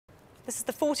This is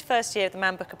the 41st year of the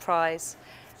Man Booker Prize,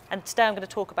 and today I'm going to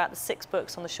talk about the 6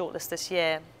 books on the shortlist this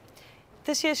year.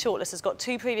 This year's shortlist has got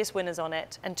 2 previous winners on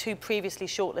it and 2 previously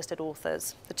shortlisted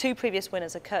authors. The 2 previous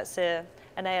winners are Kurt Sear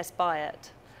and A.S. Byatt.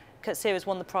 Kurt Sear has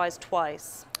won the prize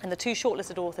twice, and the 2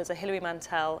 shortlisted authors are Hilary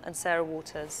Mantel and Sarah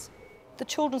Waters. The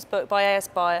children's book by A.S.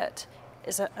 Byatt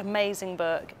is an amazing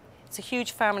book. It's a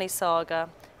huge family saga,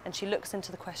 and she looks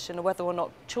into the question of whether or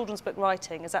not children's book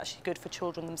writing is actually good for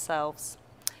children themselves.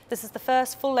 This is the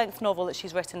first full-length novel that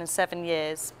she's written in 7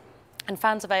 years, and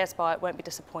fans of A.S. Byatt won't be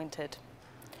disappointed.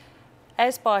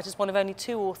 A.S. Byatt is one of only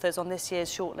 2 authors on this year's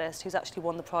shortlist who's actually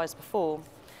won the prize before.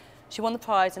 She won the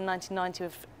prize in 1990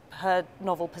 with her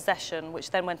novel Possession,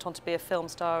 which then went on to be a film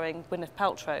starring Gwyneth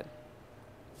Paltrow.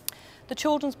 The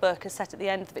children's book is set at the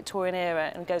end of the Victorian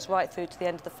era and goes right through to the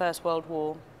end of the First World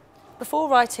War. Before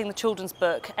writing the children's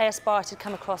book, A.S. Byatt had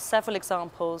come across several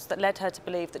examples that led her to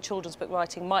believe that children's book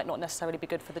writing might not necessarily be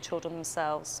good for the children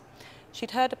themselves.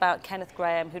 She'd heard about Kenneth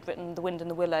Grahame, who'd written The Wind in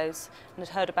the Willows, and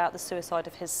had heard about the suicide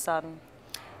of his son.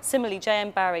 Similarly,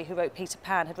 J.M. Barrie, who wrote Peter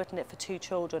Pan, had written it for 2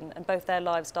 children, and both their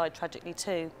lives died tragically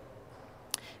too.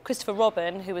 Christopher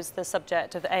Robin, who was the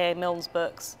subject of A.A. Milne's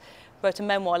books, wrote a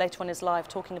memoir later on in his life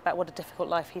talking about what a difficult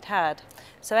life he'd had.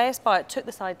 So A.S. Byatt took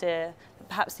this idea that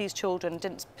perhaps these children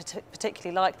didn't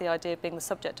particularly like the idea of being the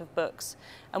subject of books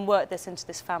and worked this into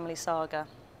this family saga.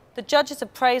 The judges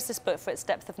have praised this book for its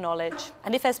depth of knowledge,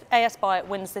 and if A.S. Byatt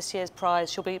wins this year's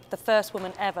prize, she'll be the first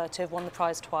woman ever to have won the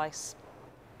prize twice.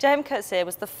 J.M. Kurt Sear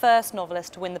was the first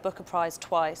novelist to win the Booker Prize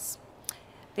twice.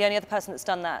 The only other person that's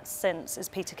done that since is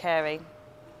Peter Carey.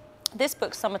 This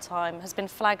book, Summertime, has been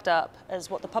flagged up as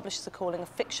what the publishers are calling a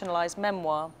fictionalised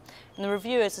memoir, and the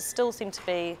reviewers still seem to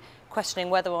be questioning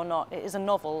whether or not it is a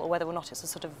novel or whether or not it's a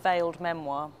sort of veiled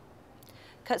memoir.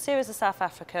 Kurt Sear is a South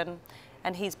African,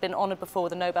 and he's been honoured before with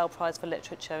the Nobel Prize for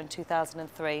Literature in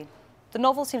 2003. The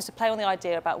novel seems to play on the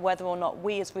idea about whether or not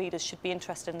we as readers should be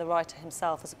interested in the writer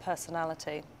himself as a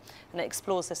personality, and it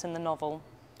explores this in the novel.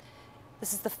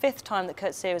 This is the 5th time that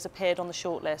Kurt Sear has appeared on the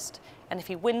shortlist, and if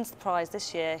he wins the prize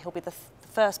this year, he'll be the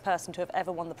first person to have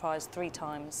ever won the prize 3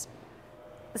 times.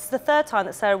 This is the 3rd time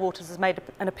that Sarah Waters has made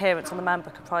an appearance on the Man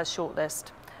Booker Prize shortlist.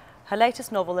 Her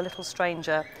latest novel, The Little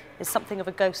Stranger, is something of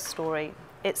a ghost story.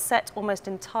 It's set almost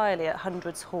entirely at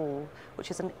Hundreds Hall,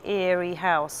 which is an eerie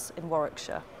house in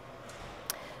Warwickshire.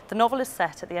 The novel is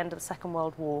set at the end of the Second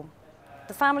World War.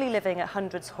 The family living at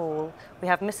Hundreds Hall, we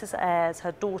have Mrs. Ayres,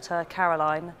 her daughter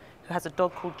Caroline, who has a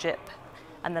dog called Jip,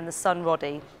 and then the son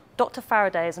Roddy. Dr.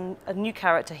 Faraday is a new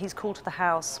character. He's called to the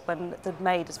house when the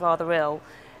maid is rather ill,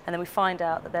 and then we find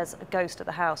out that there's a ghost at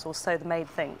the house, or so the maid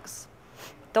thinks.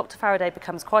 Dr. Faraday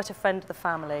becomes quite a friend of the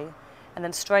family, and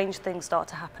then strange things start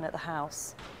to happen at the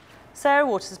house. Sarah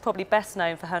Waters is probably best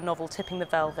known for her novel Tipping the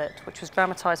Velvet, which was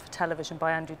dramatised for television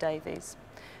by Andrew Davies.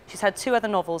 She's had 2 other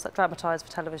novels that dramatised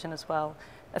for television as well,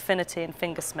 Affinity and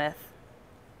Fingersmith.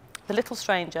 The Little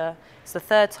Stranger is the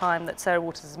 3rd time that Sarah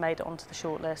Waters has made it onto the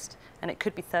shortlist, and it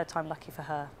could be 3rd time lucky for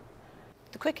her.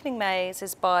 The Quickening Maze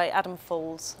is by Adam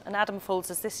Falls, and Adam Falls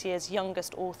is this year's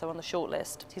youngest author on the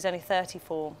shortlist. He's only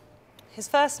 34. His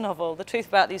first novel, The Truth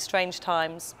About These Strange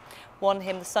Times, won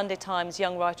him the Sunday Times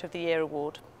Young Writer of the Year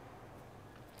award.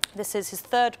 This is his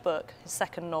 3rd book, his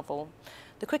 2nd novel.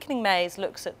 The Quickening Maze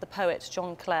looks at the poet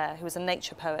John Clare, who was a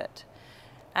nature poet,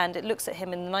 and it looks at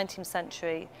him in the 19th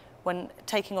century when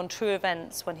taking on true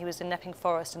events when he was in Epping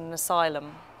Forest in an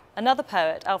asylum. Another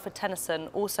poet, Alfred Tennyson,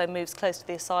 also moves close to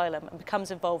the asylum and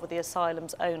becomes involved with the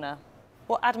asylum's owner.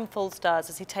 What Adam Falls does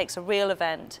is he takes a real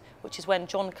event, which is when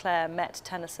John Clare met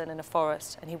Tennyson in a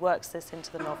forest, and he works this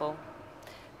into the novel.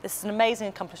 This is an amazing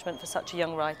accomplishment for such a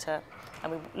young writer,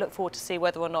 and we look forward to see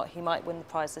whether or not he might win the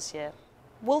prize this year.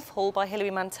 Wolf Hall by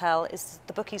Hilary Mantel is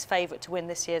the bookie's favourite to win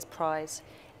this year's prize.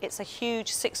 It's a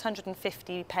huge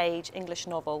 650-page English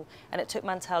novel, and it took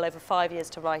Mantel over 5 years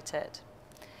to write it.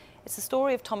 It's the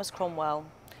story of Thomas Cromwell,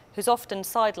 who's often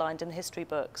sidelined in the history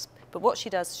books, but what she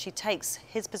does is she takes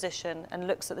his position and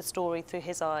looks at the story through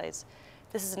his eyes.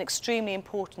 This is an extremely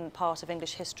important part of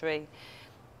English history.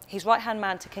 He's right-hand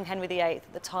man to King Henry VIII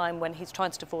at the time when he's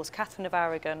trying to divorce Catherine of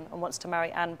Aragon and wants to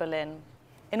marry Anne Boleyn.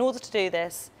 In order to do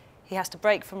this, he has to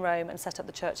break from Rome and set up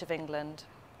the Church of England.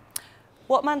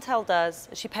 What Mantel does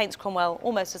is she paints Cromwell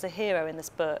almost as a hero in this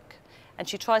book, and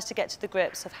she tries to get to the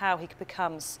grips of how he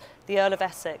becomes the Earl of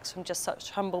Essex from just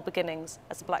such humble beginnings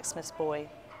as a blacksmith's boy.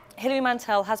 Hilary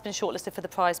Mantel has been shortlisted for the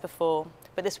prize before,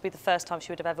 but this would be the first time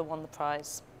she would have ever won the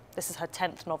prize. This is her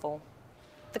 10th novel.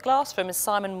 The Glass Room is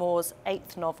Simon Moore's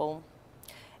 8th novel.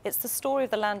 It's the story of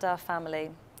the Landau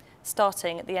family,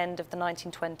 starting at the end of the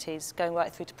 1920s, going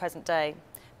right through to present day,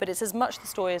 but it's as much the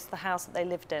story as the house that they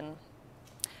lived in.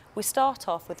 We start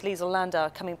off with Liesl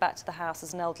Landauer coming back to the house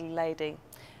as an elderly lady,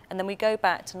 and then we go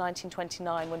back to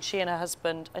 1929 when she and her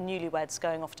husband are newlyweds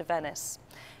going off to Venice.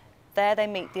 There they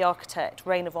meet the architect,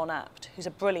 Rainer von Abt, who's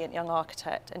a brilliant young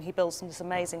architect, and he builds them this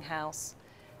amazing house.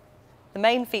 The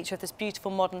main feature of this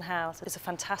beautiful modern house is a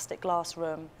fantastic glass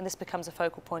room, and this becomes a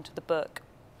focal point of the book.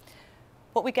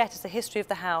 What we get is the history of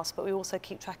the house, but we also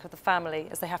keep track of the family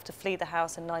as they have to flee the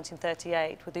house in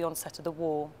 1938 with the onset of the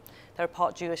war. They're a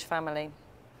part Jewish family.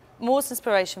 More's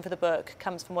inspiration for the book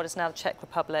comes from what is now the Czech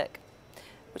Republic,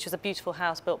 which is a beautiful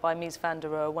house built by Mies van der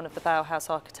Rohe, one of the Bauhaus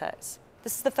architects.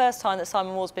 This is the first time that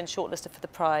Simon Moore's been shortlisted for the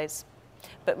prize,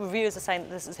 but reviewers are saying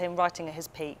that this is him writing at his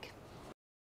peak.